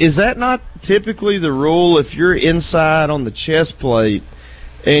 Is that not typically the rule? If you're inside on the chest plate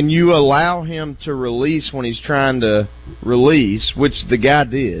and you allow him to release when he's trying to release, which the guy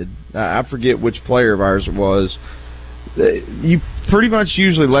did, I forget which player of ours it was, you pretty much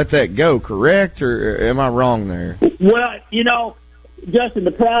usually let that go, correct? Or am I wrong there? Well, Justin,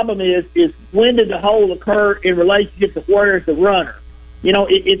 the problem is when did the hold occur in relationship to where is the runner? I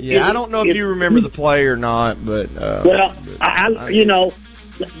don't know if you remember the play or not, but I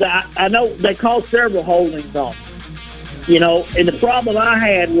know they called several holdings on, and the problem I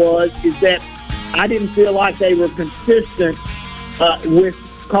had is that I didn't feel like they were consistent with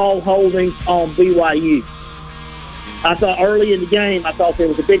call holdings on BYU. I thought early in the game, I thought there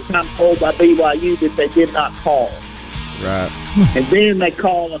was a big-time hold by BYU that they did not call. Right. And then they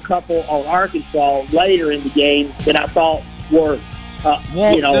called a couple on Arkansas later in the game that I thought were,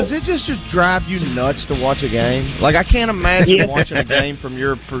 does it just drive you nuts to watch a game? Like, I can't imagine watching a game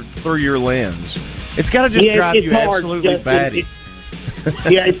through your lens. It's got to just drive you absolutely batty.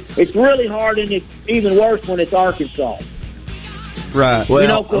 It's really hard, and it's even worse when it's Arkansas. Right.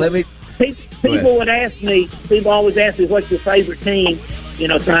 Well, people would ask me. People always ask me, "What's your favorite team?"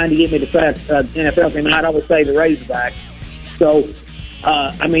 Trying to get me to say NFL team, and I'd always say the Razorbacks. So,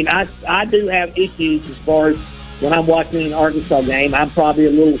 I do have issues as far as when I'm watching an Arkansas game. I'm probably a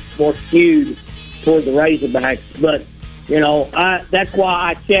little more skewed toward the Razorbacks, but that's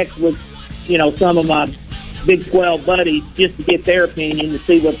why I checked with some of my Big 12 buddies just to get their opinion to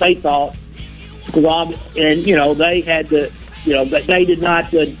see what they thought. They had to. They did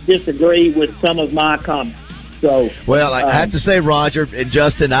not disagree with some of my comments. So, well, I have to say, Roger and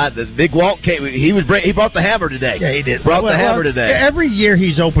Justin, the Big Walt came. He brought the hammer today. Yeah, he did. Brought the hammer today. Every year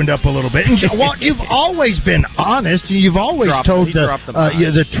he's opened up a little bit. And Walt, you've always been honest, and you've always told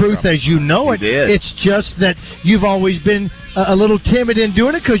the truth as you know it. It's just that you've always been a little timid in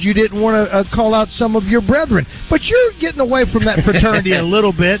doing it because you didn't want to call out some of your brethren. But you're getting away from that fraternity a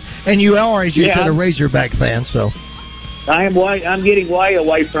little bit, and you are, as you said, a Razorback fan. So. I'm getting way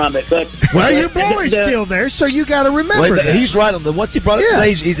away from it, but your boy's still there, so you got to remember that. He's right on once he brought it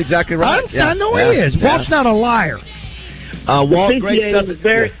today. He's exactly right. I know he is. Yeah. Walt's not a liar. Walt, great stuff. Is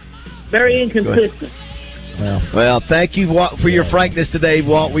very, very inconsistent. Well, thank you, Walt, for your frankness today,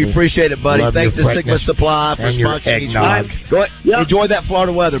 Walt. We appreciate it, buddy. Thanks to Sigma Supply for sponsoring each other. Go ahead. Enjoy that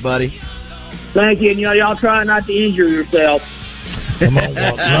Florida weather, buddy. Thank you, and y'all try not to injure yourself. Come on,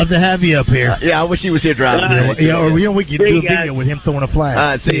 Walt. Love to have you up here. Yeah, I wish he was here driving. We could do a video with him throwing a flag. All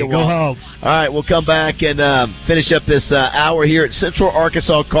right, see you. Go Hogs. All right, we'll come back and finish up this hour here at Central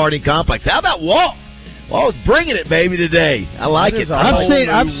Arkansas Karting Complex. How about Walt? Walt's bringing it, baby, today. I like it. I've seen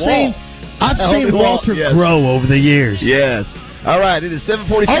Walter grow over the years. Yes. All right, it is 7:45.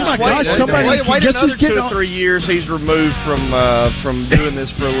 Oh my gosh! Somebody wait another 2 or 3 years. He's removed from doing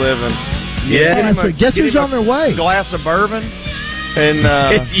this for a living. Yeah. Guess who's on their way? Glass of bourbon. And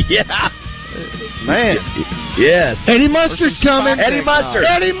man, yes. Eddie Munster's coming. Eddie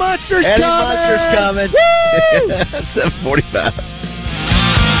Munster's coming. 7:45.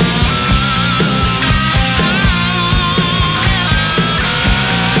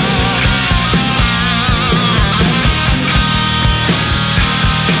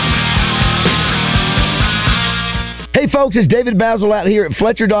 Hey folks, it's David Basil out here at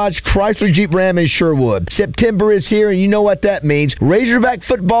Fletcher Dodge Chrysler Jeep Ram in Sherwood. September is here and you know what that means. Razorback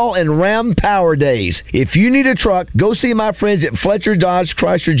football and Ram Power Days. If you need a truck, go see my friends at Fletcher Dodge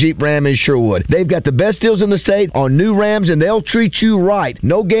Chrysler Jeep Ram in Sherwood. They've got the best deals in the state on new Rams and they'll treat you right.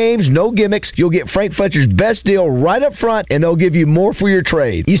 No games, no gimmicks. You'll get Frank Fletcher's best deal right up front and they'll give you more for your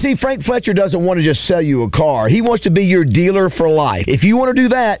trade. You see, Frank Fletcher doesn't want to just sell you a car. He wants to be your dealer for life. If you want to do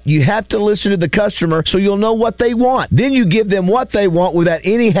that, you have to listen to the customer so you'll know what they want. Then you give them what they want without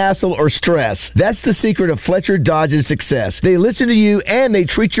any hassle or stress. That's the secret of Fletcher Dodge's success. They listen to you and they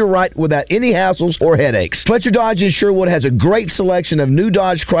treat you right without any hassles or headaches. Fletcher Dodge in Sherwood has a great selection of new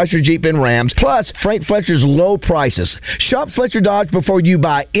Dodge, Chrysler, Jeep, and Rams, plus Frank Fletcher's low prices. Shop Fletcher Dodge before you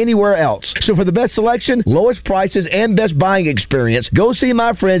buy anywhere else. So for the best selection, lowest prices, and best buying experience, go see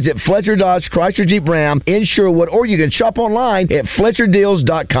my friends at Fletcher Dodge, Chrysler, Jeep, Ram in Sherwood, or you can shop online at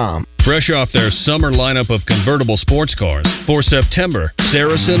FletcherDeals.com. Fresh off their summer lineup of convertible sports cars, for September,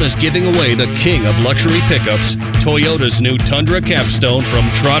 Saracen is giving away the king of luxury pickups, Toyota's new Tundra Capstone from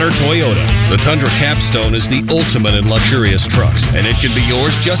Trotter Toyota. The Tundra Capstone is the ultimate in luxurious trucks, and it can be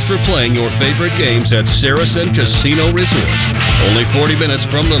yours just for playing your favorite games at Saracen Casino Resort. Only 40 minutes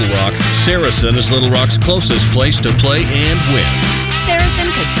from Little Rock, Saracen is Little Rock's closest place to play and win.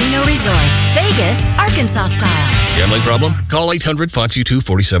 Saracen Casino Resort, Vegas, Arkansas style. Gambling problem? Call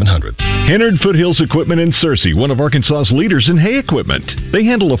 800-522-4700. Hennard Foothills Equipment in Searcy, one of Arkansas's leaders in hay equipment. They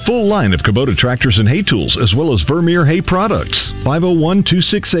handle a full line of Kubota tractors and hay tools, as well as Vermeer hay products.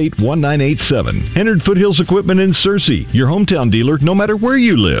 501-268-1987. Hennard Foothills Equipment in Searcy, your hometown dealer no matter where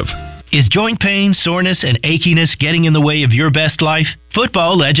you live. Is joint pain, soreness, and achiness getting in the way of your best life?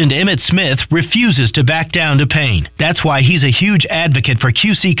 Football legend Emmitt Smith refuses to back down to pain. That's why he's a huge advocate for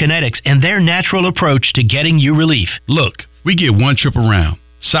QC Kinetics and their natural approach to getting you relief. Look, we get one trip around.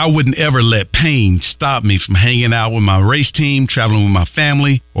 so I wouldn't ever let pain stop me from hanging out with my race team, traveling with my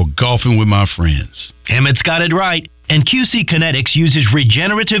family, or golfing with my friends. Emmett's got it right. And QC Kinetics uses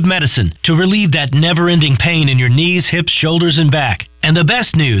regenerative medicine to relieve that never-ending pain in your knees, hips, shoulders, and back. And the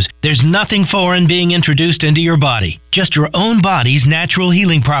best news, there's nothing foreign being introduced into your body. Just your own body's natural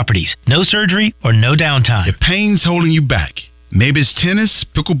healing properties. No surgery or no downtime. If pain's holding you back, maybe it's tennis,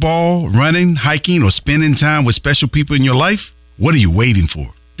 pickleball, running, hiking, or spending time with special people in your life, what are you waiting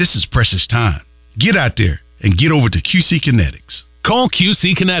for? This is precious time. Get out there and get over to QC Kinetics. Call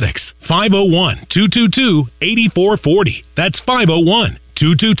QC Kinetics, 501-222-8440. That's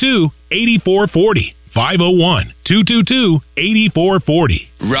 501-222-8440. 501-222-8440.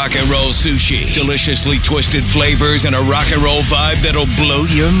 Rock and roll sushi. Deliciously twisted flavors and a rock and roll vibe that'll blow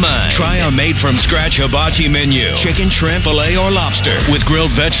your mind. Try our made-from-scratch hibachi menu. Chicken, shrimp, filet, or lobster with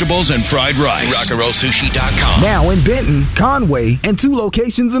grilled vegetables and fried rice. RockandRollSushi.com. Now in Benton, Conway, and 2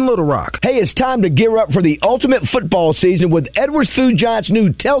 locations in Little Rock. Hey, it's time to gear up for the ultimate football season with Edwards Food Giant's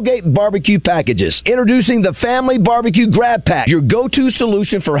new Tailgate Barbecue packages. Introducing the Family Barbecue Grab Pack, your go-to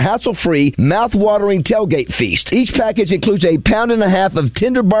solution for hassle-free, mouth-watering tailgate feast. Each package includes a pound and a half of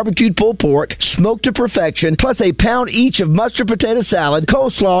tender barbecued pulled pork, smoked to perfection, plus a pound each of mustard potato salad,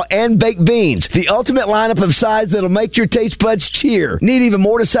 coleslaw, and baked beans. The ultimate lineup of sides that'll make your taste buds cheer. Need even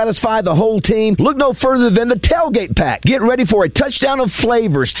more to satisfy the whole team? Look no further than the Tailgate Pack. Get ready for a touchdown of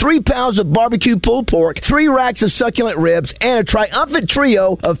flavors, 3 pounds of barbecued pulled pork, 3 racks of succulent ribs, and a triumphant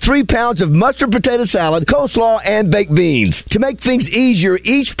trio of 3 pounds of mustard potato salad, coleslaw, and baked beans. To make things easier,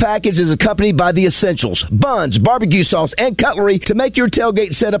 each package is accompanied by the essentials: buns, barbecue sauce, and cutlery to make your tailgate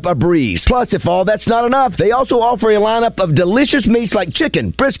set up a breeze. Plus, if all that's not enough, they also offer a lineup of delicious meats like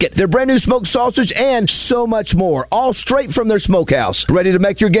chicken, brisket, their brand new smoked sausage, and so much more, all straight from their smokehouse. Ready to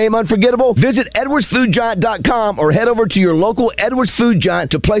make your game unforgettable? Visit EdwardsFoodGiant.com or head over to your local Edwards Food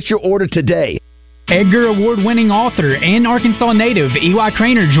Giant to place your order today. Edgar Award-winning author and Arkansas native Eli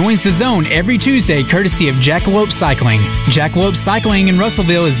Craner joins the Zone every Tuesday courtesy of Jackalope Cycling. Jackalope Cycling in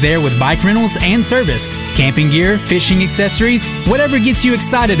Russellville is there with bike rentals and service, camping gear, fishing accessories, whatever gets you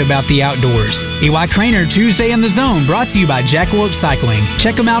excited about the outdoors. Eli Craner Tuesday in the Zone, brought to you by Jackalope Cycling.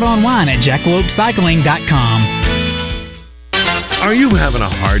 Check them out online at jackalopecycling.com. Are you having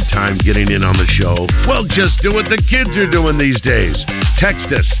a hard time getting in on the show? Well, just do what the kids are doing these days. Text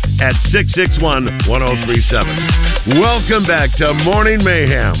us at 661-1037. Welcome back to Morning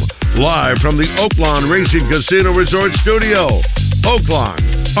Mayhem, live from the Oaklawn Racing Casino Resort Studio. Oaklawn,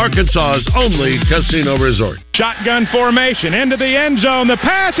 Arkansas's only casino resort. Shotgun formation into the end zone. The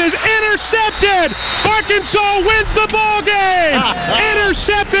pass is intercepted. Arkansas wins the ball game.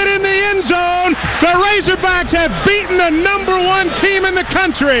 Intercepted in the end zone. The Razorbacks have beaten the #1 team in the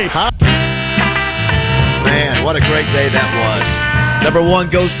country. Man, what a great day that was.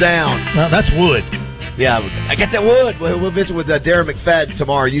 #1 goes down. Well, that's wood. Yeah, I got that wood. We'll visit with Darren McFadden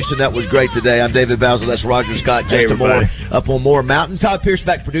tomorrow. Houston, that was great today. I'm David Basil. That's Roger Scott. Justin Moore up on More Mountain. Todd Pierce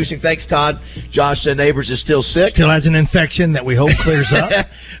back producing. Thanks, Todd. Josh Neighbors is still sick. Still has an infection that we hope clears up.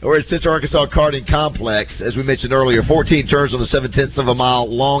 We're at Central Arkansas Karting Complex. As we mentioned earlier, 14 turns on the 0.7 of a mile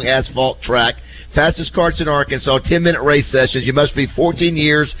long asphalt track. Fastest karts in Arkansas, 10-minute race sessions. You must be 14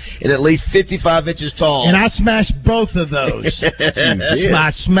 years and at least 55 inches tall. And I smashed both of those.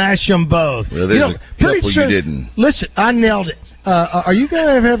 I smashed them both. Well, there's a couple you didn't. Listen, I nailed it. Are you going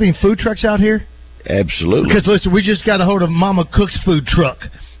to have any food trucks out here? Absolutely. Because, listen, we just got a hold of Mama Cook's food truck.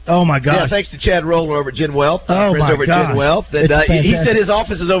 Oh, my gosh. Yeah, thanks to Chad Roller over at Gen Wealth. Oh, my over God. At Gen Wealth. And, he said his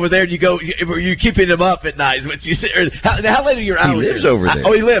office is over there, and you're keeping him up at night. How late are your hours? He lives over there.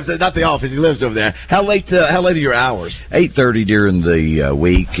 Oh, he lives. Not the office. He lives over there. How late are your hours? 8:30 during the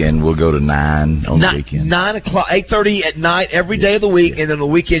week, and we'll go to 9 on the weekend. 9 o'clock, 8:30 at night every day of the week, and then the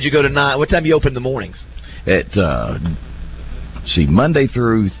weekends you go to 9. What time do you open in the mornings? At Monday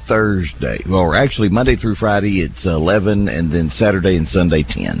through Thursday. Well, actually, Monday through Friday, it's 11, and then Saturday and Sunday,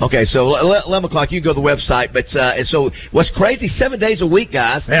 10. Okay, so 11 o'clock, you can go to the website. But so what's crazy, 7 days a week,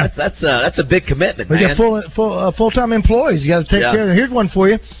 guys. Yeah. That's a big commitment, man. We got full-time employees. You got to take care of them. Here's one for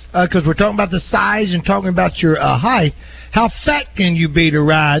you, because we're talking about the size and talking about your height. How fat can you be to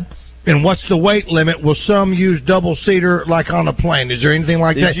ride? And what's the weight limit? Will some use double-seater like on a plane? Is there anything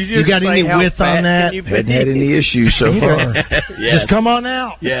like that? You got any width on that? Hadn't had any issues so far. Yes. Just come on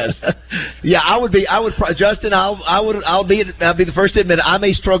out. Yes. Yeah, Justin, I'll be the first to admit I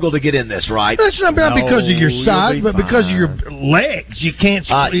may struggle to get in this, right? That's not because of your size, but because of your legs. You can't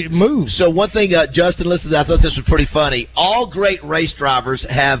move. So one thing, Justin, listen, I thought this was pretty funny. All great race drivers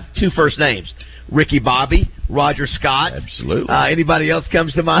have 2 first names. Ricky Bobby, Roger Scott. Absolutely. Anybody else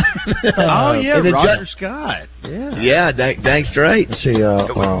comes to mind? Roger Scott. Yeah, dang straight. Let's see.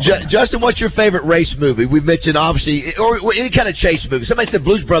 Justin, what's your favorite race movie? We mentioned, obviously, or any kind of chase movie. Somebody said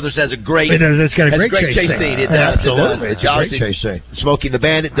Blues Brothers has a great It's got a great chase scene. It does. Absolutely. It's a great chase scene. Smoking the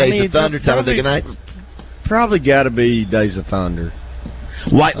Bandit, Days of Thunder, Talladega Nights. Probably got to be Days of Thunder.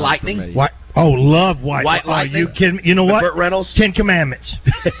 White Lightning. Love White Lightning. You kidding me? You know what? Burt Reynolds. 10 Commandments.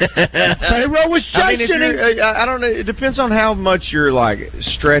 Pharaoh was chasing him. I don't know. It depends on how much you're like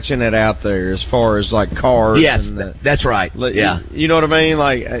stretching it out there as far as like cars. Yes, and that's right. Yeah, you know what I mean.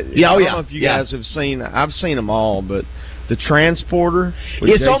 Like, I don't know if you Yeah. guys have seen. I've seen them all, but the Transporter.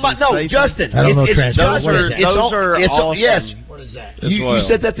 It's on my Justin. I don't know Transporter. Those are awesome. Yes. What is that? You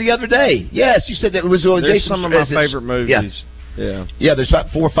said that the other day. Yes, you said that it was Jason. Some of my favorite movies. Yeah, there's about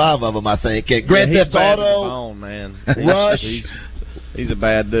 4 or 5 of them, I think. Grand Theft Auto, man. Rush. He's a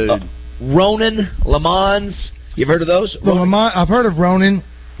bad dude. Ronin, Le Mans. You've heard of those? I've heard of Ronin.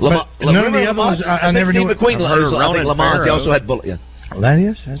 None of the other ones. I never knew. Steve McQueen heard of Ronin. Le Mans. He also had Bullet. Yeah. Well, that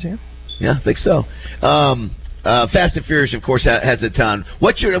is. That's him. Yeah, I think so. Fast and Furious, of course, has a ton.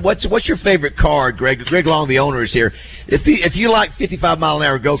 What's your favorite car, Greg? Greg Long, the owner, is here. If you like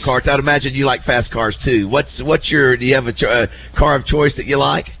 55-mile-an-hour go karts, I'd imagine you like fast cars too. Do you have a car of choice that you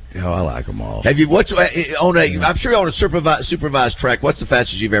like? Oh, I like them all. Have you? I'm sure you're on a supervised track. What's the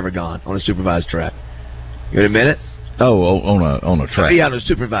fastest you've ever gone on a supervised track? You in a minute? Oh, on a track. Yeah, on a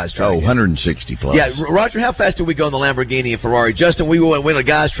supervised track. 160 plus. Yeah, Roger, how fast did we go in the Lamborghini and Ferrari? Justin, we went on a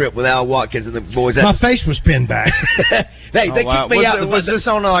guys trip with Al Watkins and the boys. My face was pinned back. They kicked me out. Was this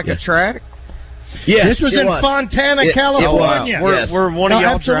on like a track? Yeah, this was in Fontana, California. Were one of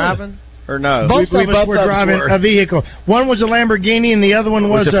y'all driving? Or no? Both of us were driving a vehicle. One was a Lamborghini and the other one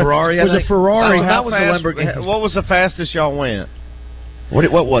was a Ferrari. That was a Lamborghini. What was the fastest y'all went?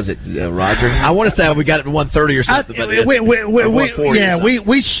 What was it, Roger? I want to say we got it at 130 or something.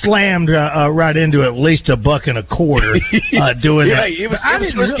 We slammed right into it, at least $1.25 doing that. It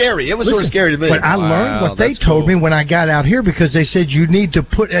was scary. It was sort of scary to me. But I learned what they told me when I got out here, because they said you need to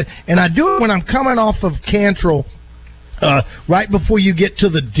put it, and I do it when I'm coming off of Cantrell, right before you get to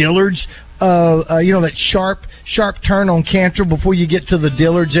the Dillards. That sharp turn on Cantrell before you get to the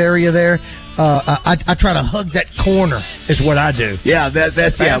Dillards area there. I try to hug that corner is what I do. Yeah, that's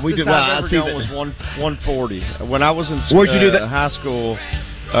we did. I see that was 140. When I was in where'd you do that? High school,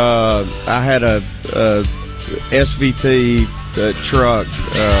 I had a SVT truck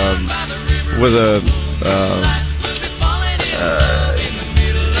with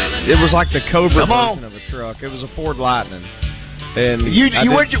it was like the Cobra version of a truck. It was a Ford Lightning. And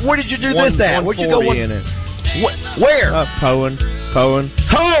where did you do this at? Where'd you go in it? Where? Poen.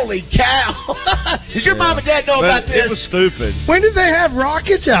 Holy cow! Does your mom and dad know about this? It was stupid. When did they have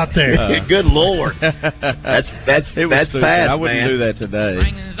rockets out there? Good Lord, that's fast. I wouldn't do that today.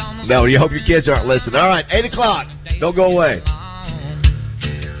 No, you hope your kids aren't listening. All right, 8:00. Don't go away.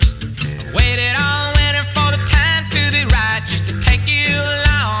 Waited on waiting for the time to be right, just to take you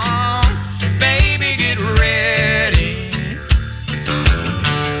along, baby. Get ready.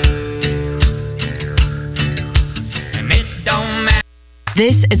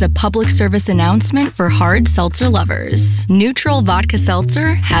 This is a public service announcement for hard seltzer lovers. Neutral Vodka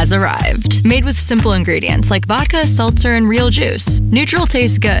Seltzer has arrived. Made with simple ingredients like vodka, seltzer, and real juice. Neutral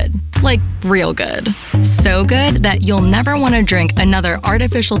tastes good. Like real good. So good that you'll never want to drink another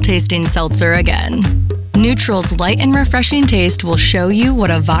artificial tasting seltzer again. Neutral's light and refreshing taste will show you what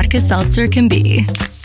a vodka seltzer can be.